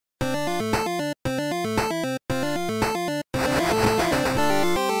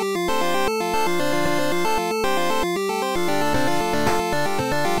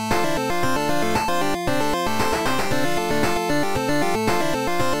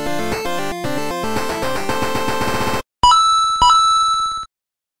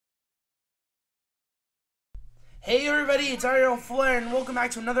Hey everybody, it's Ariel Flair, and welcome back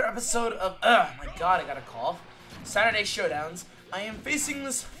to another episode of, my god, I got a cough, Saturday Showdowns. I am facing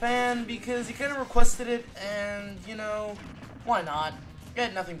this fan because he kind of requested it, and, you know, why not? I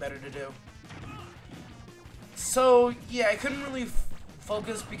had nothing better to do. So, yeah, I couldn't really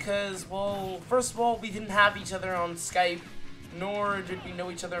focus because, well, first of all, we didn't have each other on Skype, nor did we know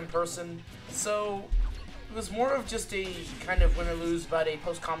each other in person, so it was more of just a kind of win or lose about a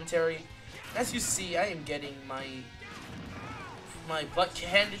post-commentary. As you see, I am getting my butt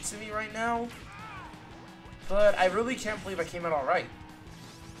handed to me right now, but I really can't believe I came out alright.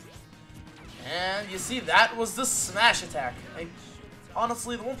 And you see, that was the smash attack.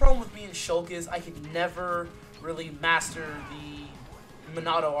 Honestly, the one problem with me and Shulk is I could never really master the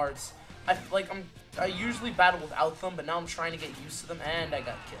Minato arts. I usually battle without them, but now I'm trying to get used to them, and I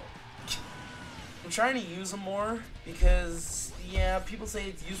got killed. I'm trying to use them more because, yeah, people say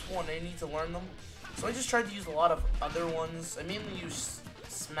it's useful and I need to learn them. So I just tried to use a lot of other ones. I mainly use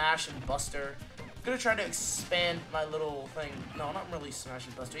Smash and Buster. I'm gonna try to expand my little thing. No, not really Smash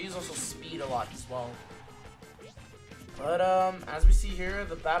and Buster. I use also Speed a lot as well. But, as we see here,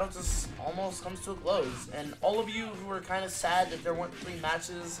 the battle just almost comes to a close. And all of you who were kind of sad that there weren't 3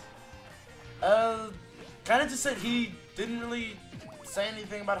 matches, kind of just said he didn't really say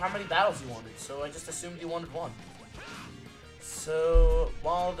anything about how many battles he wanted, so I just assumed he wanted 1. So,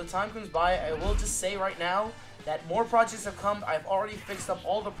 while the time comes by, I will just say right now that more projects have come. I've already fixed up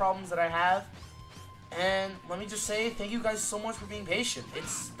all the problems that I have, and let me just say thank you guys so much for being patient.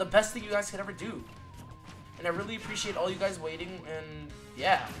 It's the best thing you guys could ever do, and I really appreciate all you guys waiting. And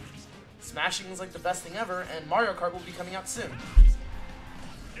yeah, smashing is like the best thing ever, and Mario Kart will be coming out soon.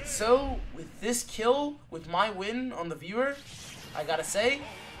 So, with this kill, with my win on the viewer, I gotta say,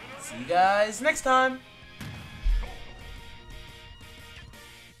 see you guys next time!